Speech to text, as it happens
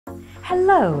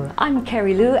Hello, I'm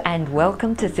Kerry-Lou and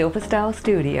welcome to Silver Style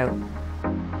Studio.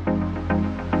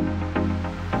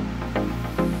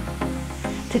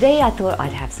 Today I thought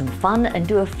I'd have some fun and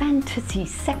do a fantasy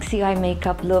sexy eye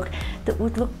makeup look that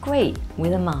would look great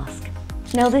with a mask.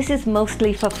 Now this is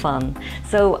mostly for fun,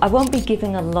 so I won't be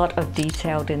giving a lot of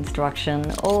detailed instruction,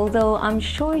 although I'm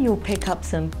sure you'll pick up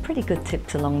some pretty good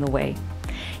tips along the way.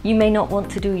 You may not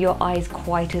want to do your eyes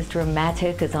quite as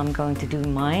dramatic as I'm going to do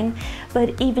mine,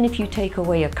 but even if you take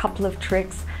away a couple of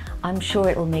tricks, I'm sure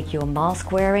it will make your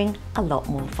mask wearing a lot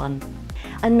more fun.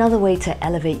 Another way to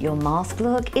elevate your mask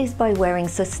look is by wearing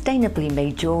sustainably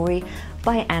made jewelry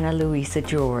by Luisa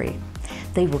Jewelry.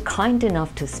 They were kind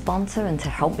enough to sponsor and to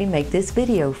help me make this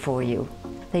video for you.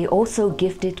 They also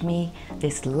gifted me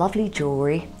this lovely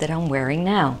jewelry that I'm wearing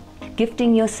now.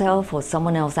 Gifting yourself or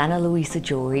someone else Luisa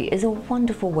Jewelry is a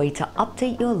wonderful way to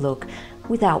update your look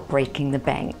without breaking the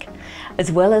bank.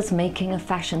 As well as making a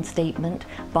fashion statement,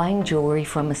 buying jewelry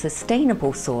from a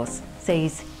sustainable source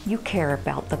says you care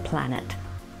about the planet.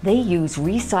 They use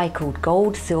recycled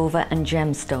gold, silver and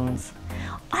gemstones.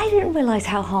 I didn't realize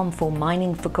how harmful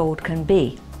mining for gold can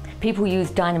be. People use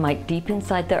dynamite deep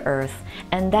inside the earth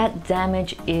and that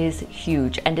damage is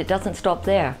huge, and it doesn't stop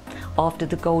there. After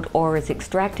the gold ore is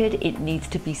extracted, it needs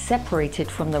to be separated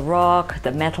from the rock,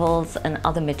 the metals and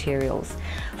other materials.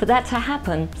 For that to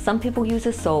happen, some people use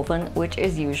a solvent, which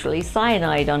is usually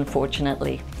cyanide,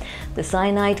 unfortunately. The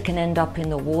cyanide can end up in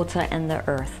the water and the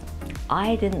earth.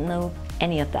 I didn't know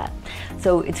any of that.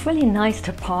 So it's really nice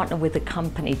to partner with a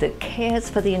company that cares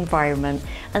for the environment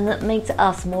and that makes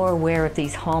us more aware of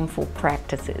these harmful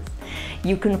practices.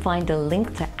 You can find a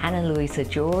link to Luisa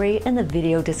Jewelry in the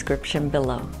video description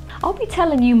below. I'll be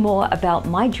telling you more about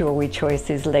my jewelry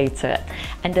choices later,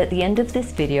 and at the end of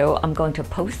this video I'm going to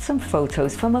post some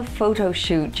photos from a photo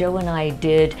shoot Joe and I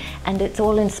did, and it's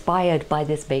all inspired by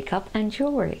this makeup and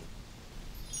jewelry.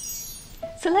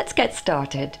 So let's get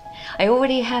started. I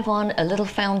already have on a little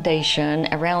foundation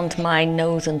around my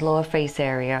nose and lower face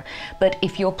area, but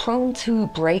if you're prone to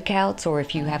breakouts or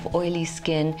if you have oily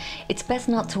skin, it's best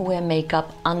not to wear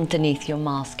makeup underneath your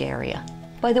mask area.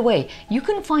 By the way, you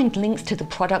can find links to the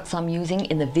products I'm using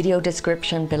in the video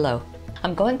description below.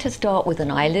 I'm going to start with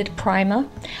an eyelid primer.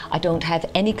 I don't have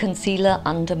any concealer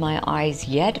under my eyes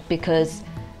yet because,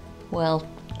 well,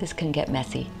 this can get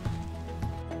messy.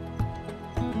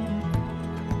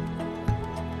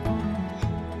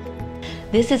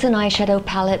 This is an eyeshadow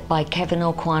palette by Kevin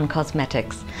Aucoin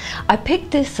Cosmetics. I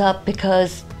picked this up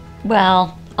because,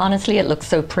 well, honestly it looks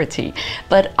so pretty,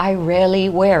 but I rarely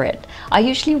wear it. I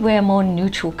usually wear more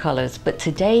neutral colors, but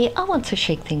today I want to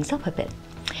shake things up a bit.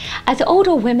 As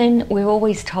older women, we're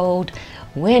always told,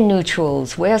 wear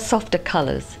neutrals, wear softer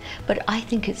colors, but I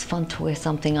think it's fun to wear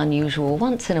something unusual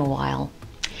once in a while.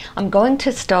 I'm going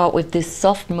to start with this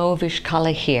soft mauvish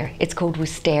color here. It's called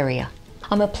Wisteria.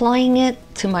 I'm applying it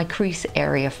to my crease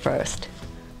area first.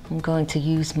 I'm going to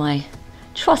use my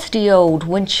trusty old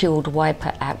windshield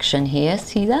wiper action here.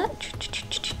 See that?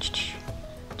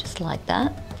 Just like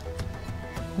that.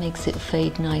 Makes it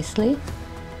fade nicely.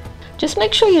 Just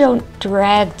make sure you don't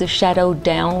drag the shadow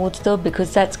downwards though,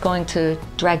 because that's going to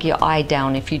drag your eye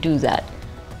down if you do that.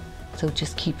 So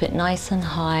just keep it nice and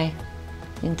high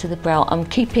into the brow. I'm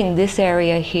keeping this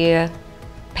area here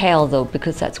pale though,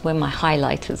 because that's where my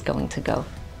highlighter is going to go.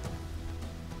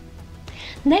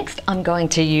 Next, I'm going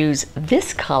to use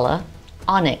this color,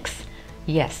 Onyx.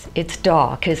 Yes, it's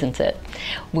dark, isn't it?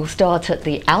 We'll start at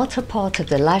the outer part of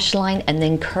the lash line and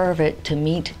then curve it to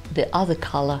meet the other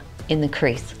color in the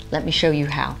crease. Let me show you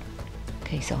how.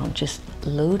 Okay, so I'll just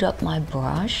load up my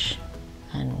brush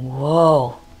and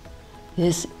whoa,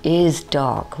 this is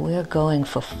dark. We're going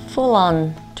for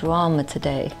full-on drama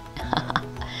today.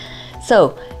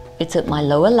 So it's at my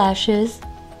lower lashes,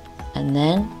 and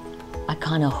then I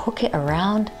kind of hook it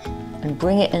around and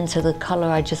bring it into the color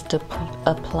I just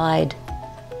applied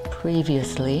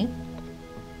previously,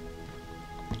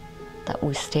 that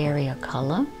wisteria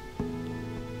color.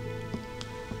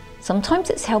 Sometimes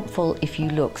it's helpful if you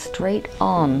look straight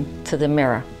on to the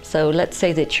mirror. So let's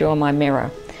say that you're my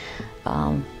mirror.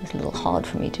 It's a little hard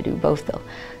for me to do both though.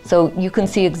 So you can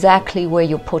see exactly where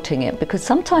you're putting it, because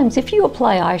sometimes if you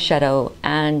apply eyeshadow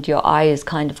and your eye is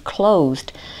kind of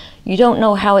closed, you don't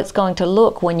know how it's going to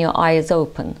look when your eye is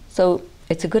open. So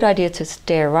it's a good idea to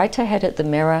stare right ahead at the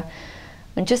mirror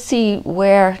and just see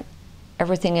where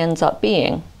everything ends up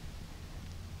being.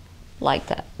 Like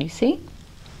that, you see?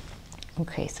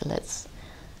 Okay, so let's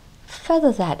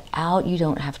feather that out. You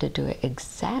don't have to do it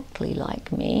exactly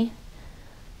like me.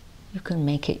 You can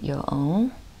make it your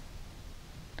own.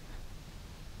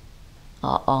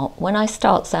 When I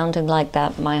start sounding like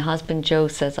that, my husband Joe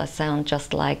says I sound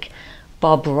just like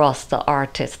Bob Ross, the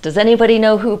artist. Does anybody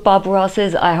know who Bob Ross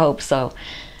is? I hope so.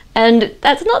 And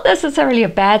that's not necessarily a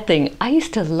bad thing. I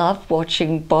used to love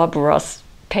watching Bob Ross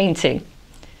painting.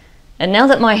 And now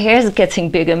that my hair is getting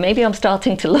bigger, maybe I'm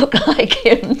starting to look like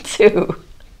him too.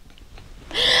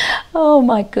 Oh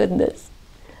my goodness.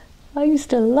 I used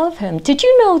to love him. Did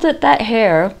you know that that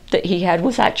hair that he had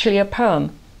was actually a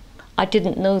perm? I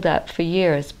didn't know that for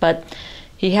years, but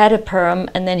he had a perm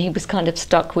and then he was kind of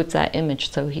stuck with that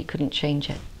image, so he couldn't change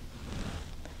it.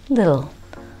 Little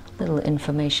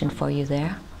information for you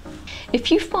there. If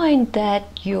you find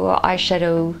that your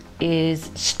eyeshadow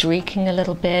is streaking a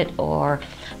little bit, or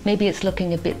maybe it's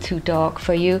looking a bit too dark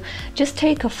for you, just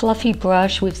take a fluffy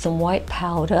brush with some white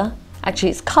powder.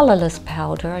 Actually, it's colorless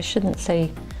powder. I shouldn't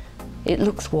say it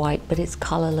looks white, but it's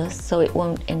colorless, so it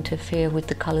won't interfere with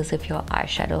the colors of your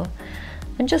eyeshadow.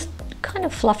 And just kind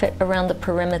of fluff it around the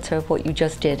perimeter of what you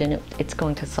just did, and it's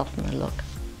going to soften the look.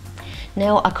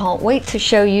 Now, I can't wait to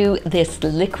show you this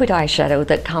liquid eyeshadow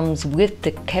that comes with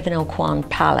the Kevyn Aucoin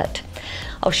palette.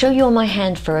 I'll show you on my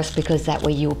hand first, because that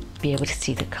way you'll be able to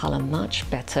see the color much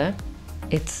better.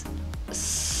 It's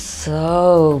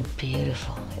so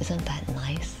beautiful. Isn't that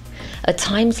nice? At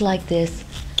times like this,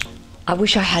 I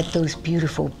wish I had those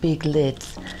beautiful big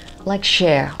lids, like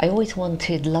Cher. I always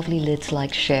wanted lovely lids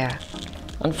like Cher.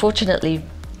 Unfortunately,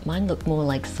 mine look more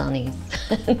like Sunny's.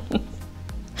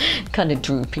 Kind of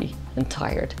droopy and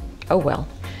tired. Oh well,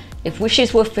 if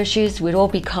wishes were fishes, we'd all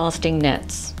be casting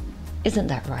nets. Isn't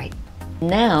that right?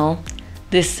 Now,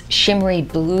 this shimmery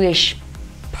bluish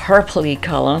purpley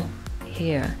color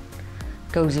here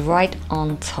goes right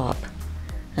on top.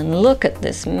 And look at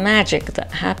this magic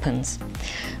that happens.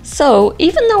 So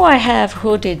even though I have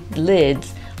hooded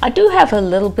lids, I do have a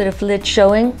little bit of lid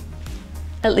showing,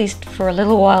 at least for a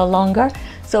little while longer.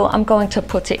 So I'm going to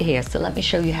put it here. So let me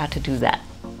show you how to do that.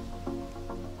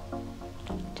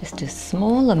 Just a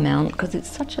small amount, because it's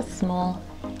such a small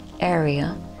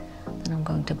area. And I'm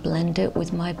going to blend it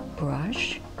with my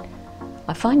brush.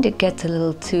 I find it gets a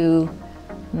little too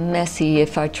messy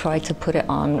if I try to put it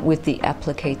on with the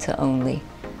applicator only.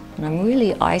 And I'm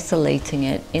really isolating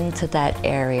it into that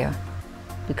area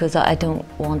because I don't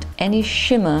want any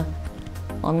shimmer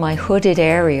on my hooded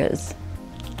areas.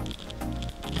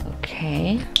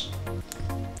 Okay,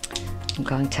 I'm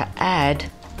going to add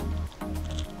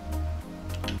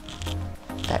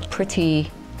that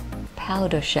pretty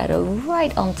powder shadow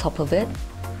right on top of it,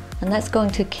 and that's going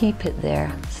to keep it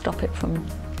there, stop it from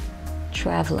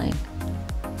traveling.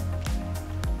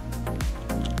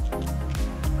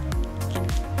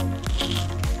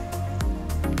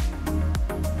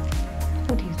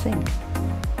 What do you think?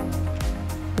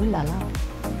 Ooh la la.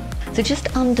 So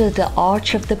just under the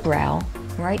arch of the brow,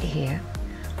 right here,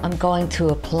 I'm going to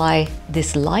apply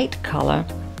this light color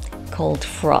called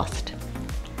Frost.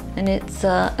 And it's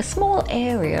a small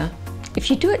area. If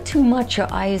you do it too much,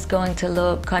 your eye is going to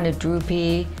look kind of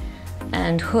droopy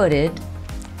and hooded.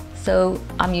 So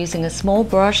I'm using a small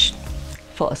brush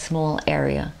for a small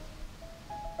area.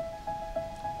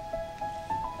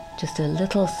 Just a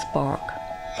little spark.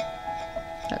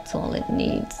 That's all it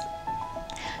needs.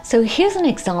 So here's an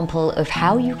example of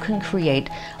how you can create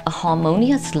a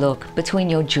harmonious look between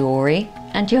your jewelry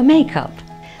and your makeup.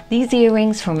 These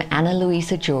earrings from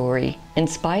Luisa Jewelry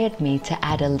inspired me to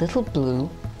add a little blue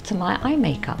to my eye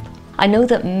makeup. I know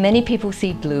that many people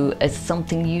see blue as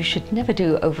something you should never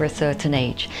do over a certain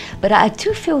age, but I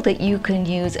do feel that you can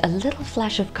use a little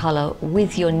flash of color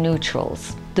with your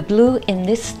neutrals. The blue in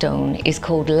this stone is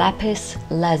called Lapis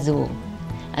Lazuli,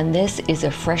 and this is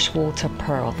a freshwater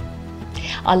pearl.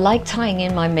 I like tying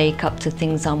in my makeup to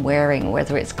things I'm wearing,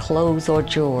 whether it's clothes or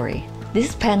jewelry.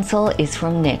 This pencil is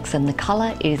from NYX and the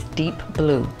color is deep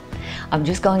blue. I'm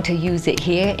just going to use it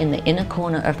here in the inner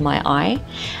corner of my eye,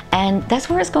 and that's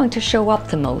where it's going to show up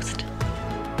the most.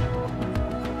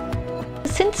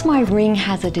 Since my ring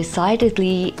has a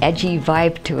decidedly edgy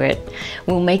vibe to it,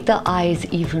 we'll make the eyes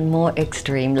even more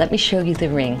extreme. Let me show you the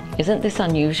ring. Isn't this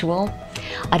unusual?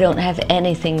 I don't have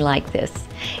anything like this.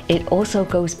 It also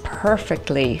goes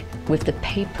perfectly with the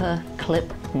paper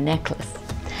clip necklace.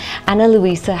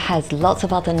 Luisa has lots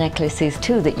of other necklaces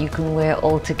too that you can wear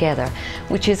all together,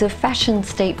 which is a fashion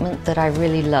statement that I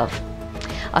really love.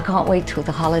 I can't wait till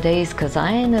the holidays because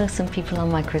I know some people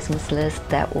on my Christmas list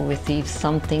that will receive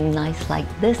something nice like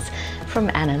this from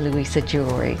Luisa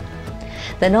Jewelry.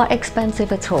 They're not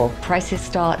expensive at all. Prices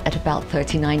start at about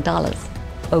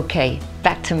 $39. Okay,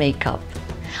 back to makeup.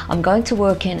 I'm going to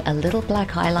work in a little black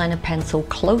eyeliner pencil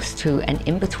close to and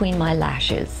in between my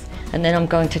lashes. And then I'm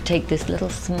going to take this little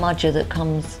smudger that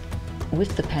comes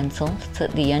with the pencil. It's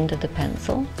at the end of the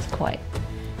pencil. It's quite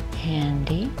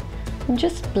handy. And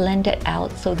just blend it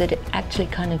out so that it actually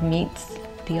kind of meets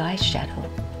the eyeshadow.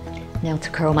 Now to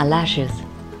curl my lashes.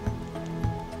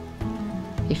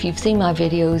 If you've seen my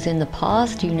videos in the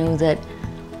past, you know that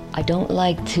I don't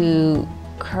like to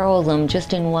curl them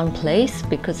just in one place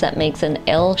because that makes an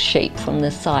L shape from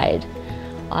the side.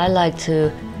 I like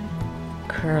to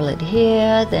curl it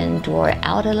here, then draw it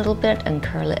out a little bit and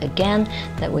curl it again.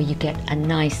 That way you get a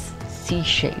nice C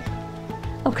shape.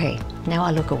 Okay, now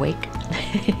I look awake.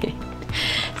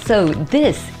 So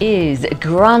this is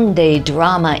Grande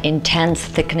Drama Intense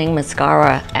Thickening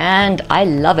Mascara and I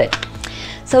love it.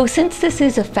 So since this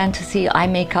is a fantasy eye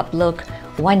makeup look,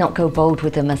 why not go bold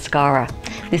with the mascara?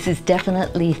 This is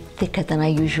definitely thicker than I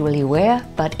usually wear,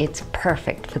 but it's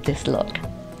perfect for this look.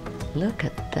 Look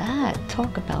at that,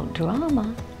 talk about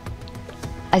drama.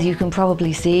 As you can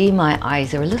probably see, my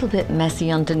eyes are a little bit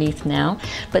messy underneath now,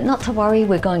 but not to worry,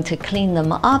 we're going to clean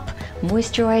them up,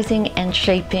 moisturizing and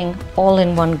shaping all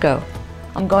in one go.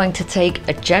 I'm going to take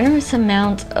a generous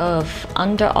amount of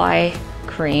under eye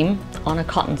cream on a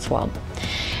cotton swab,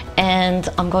 and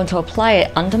I'm going to apply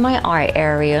it under my eye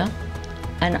area,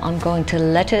 and I'm going to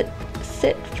let it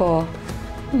sit for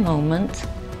a moment,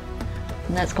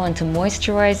 and that's going to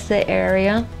moisturize the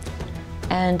area.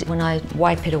 And when I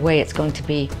wipe it away, it's going to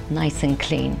be nice and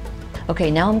clean.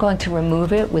 Okay, now I'm going to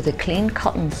remove it with a clean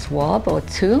cotton swab or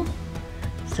two.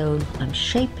 So I'm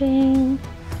shaping,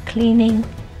 cleaning,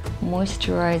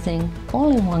 moisturizing,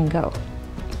 all in one go.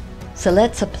 So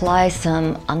let's apply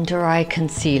some under eye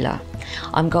concealer.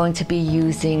 I'm going to be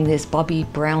using this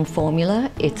Bobbi Brown formula.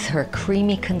 It's her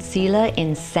creamy concealer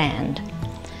in sand.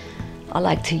 I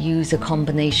like to use a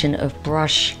combination of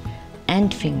brush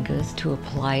and fingers to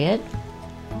apply it.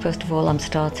 First of all, I'm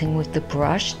starting with the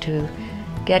brush to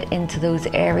get into those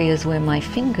areas where my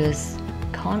fingers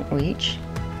can't reach.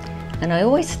 And I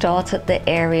always start at the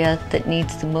area that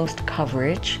needs the most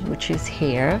coverage, which is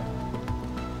here.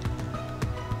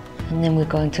 And then we're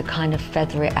going to kind of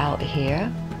feather it out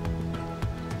here.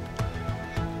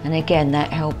 And again,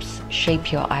 that helps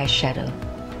shape your eyeshadow.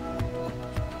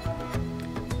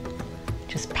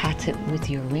 Just pat it with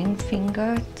your ring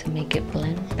finger to make it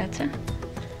blend better.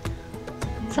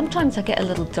 Sometimes I get a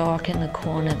little dark in the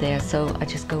corner there, so I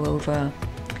just go over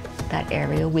that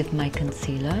area with my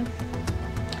concealer.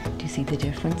 Do you see the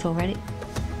difference already?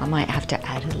 I might have to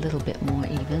add a little bit more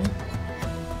even.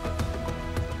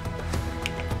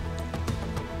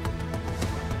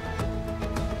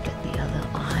 Get the other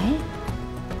eye.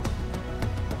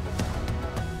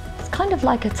 It's kind of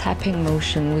like a tapping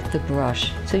motion with the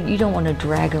brush, so you don't want to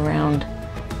drag around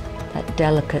that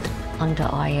delicate under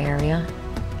eye area.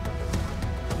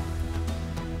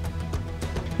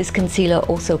 This concealer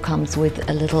also comes with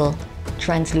a little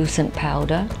translucent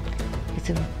powder.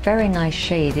 It's a very nice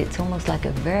shade. It's almost like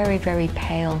a very, very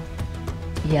pale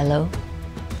yellow.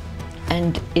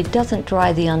 And it doesn't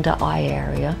dry the under eye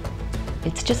area.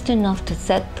 It's just enough to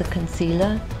set the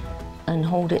concealer and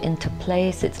hold it into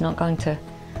place. It's not going to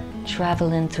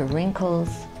travel into wrinkles.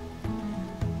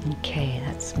 Okay,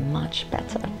 that's much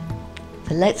better.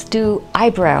 So let's do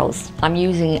eyebrows. I'm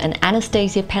using an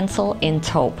Anastasia pencil in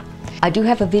taupe. I do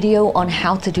have a video on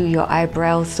how to do your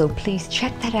eyebrows, so please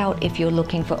check that out if you're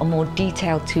looking for a more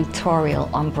detailed tutorial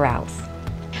on brows.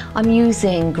 I'm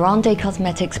using Grande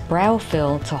Cosmetics Brow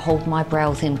Fill to hold my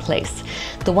brows in place.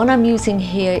 The one I'm using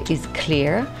here is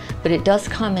clear, but it does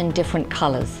come in different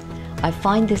colors. I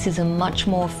find this is a much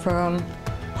more firm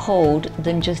hold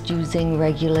than just using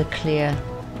regular clear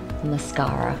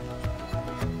mascara.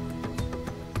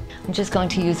 I'm just going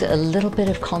to use a little bit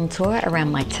of contour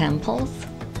around my temples.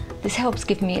 This helps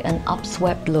give me an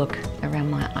upswept look around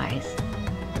my eyes.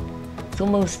 It's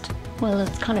almost, well,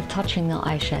 it's kind of touching the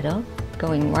eyeshadow,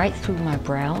 going right through my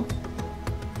brow,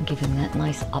 giving that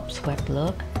nice upswept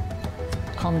look,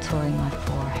 contouring my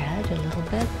forehead a little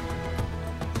bit.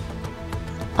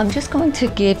 I'm just going to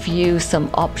give you some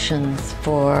options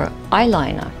for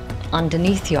eyeliner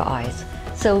underneath your eyes.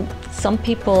 So some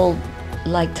people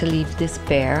like to leave this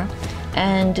bare,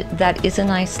 and that is a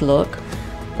nice look.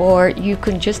 Or you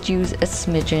can just use a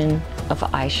smidgen of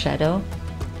eyeshadow.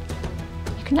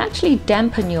 You can actually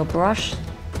dampen your brush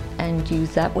and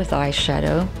use that with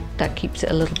eyeshadow. That keeps it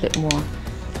a little bit more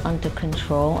under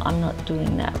control. I'm not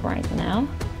doing that right now.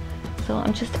 So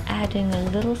I'm just adding a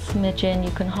little smidgen.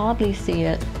 You can hardly see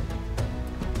it.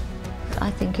 I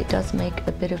think it does make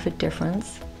a bit of a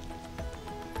difference.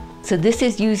 So this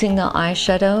is using the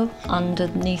eyeshadow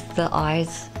underneath the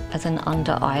eyes as an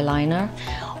under eyeliner.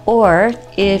 Or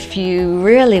if you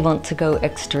really want to go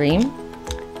extreme,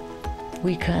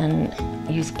 we can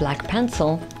use black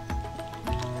pencil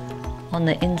on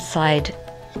the inside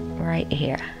right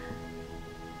here.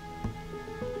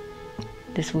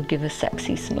 This will give a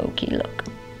sexy smoky look.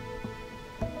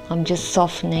 I'm just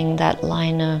softening that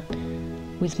liner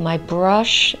with my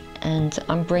brush, and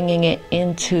I'm bringing it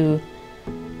into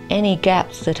any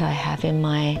gaps that I have in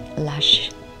my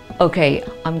lash. Okay,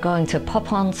 I'm going to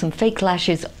pop on some fake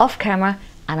lashes off camera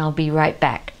and I'll be right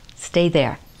back. Stay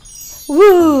there.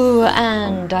 Woo!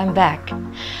 And I'm back.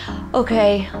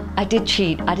 Okay, I did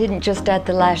cheat. I didn't just add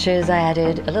the lashes, I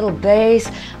added a little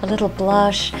base, a little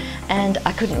blush, and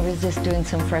I couldn't resist doing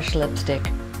some fresh lipstick.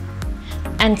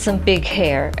 And some big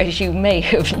hair, as you may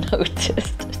have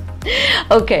noticed.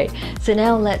 Okay, so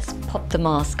now let's pop the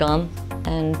mask on,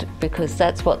 and because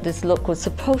that's what this look was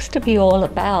supposed to be all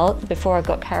about before I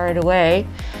got carried away.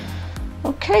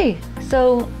 Okay,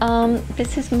 so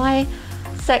this is my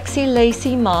sexy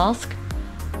lacy mask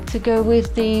to go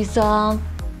with these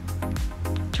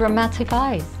dramatic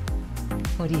eyes.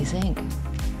 What do you think?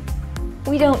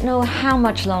 We don't know how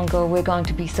much longer we're going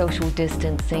to be social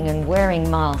distancing and wearing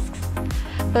masks,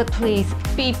 but please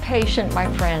be patient,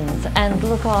 my friends, and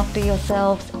look after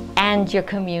yourselves and your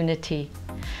community.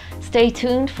 Stay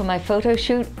tuned for my photo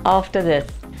shoot after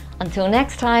this. Until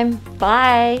next time,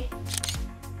 bye!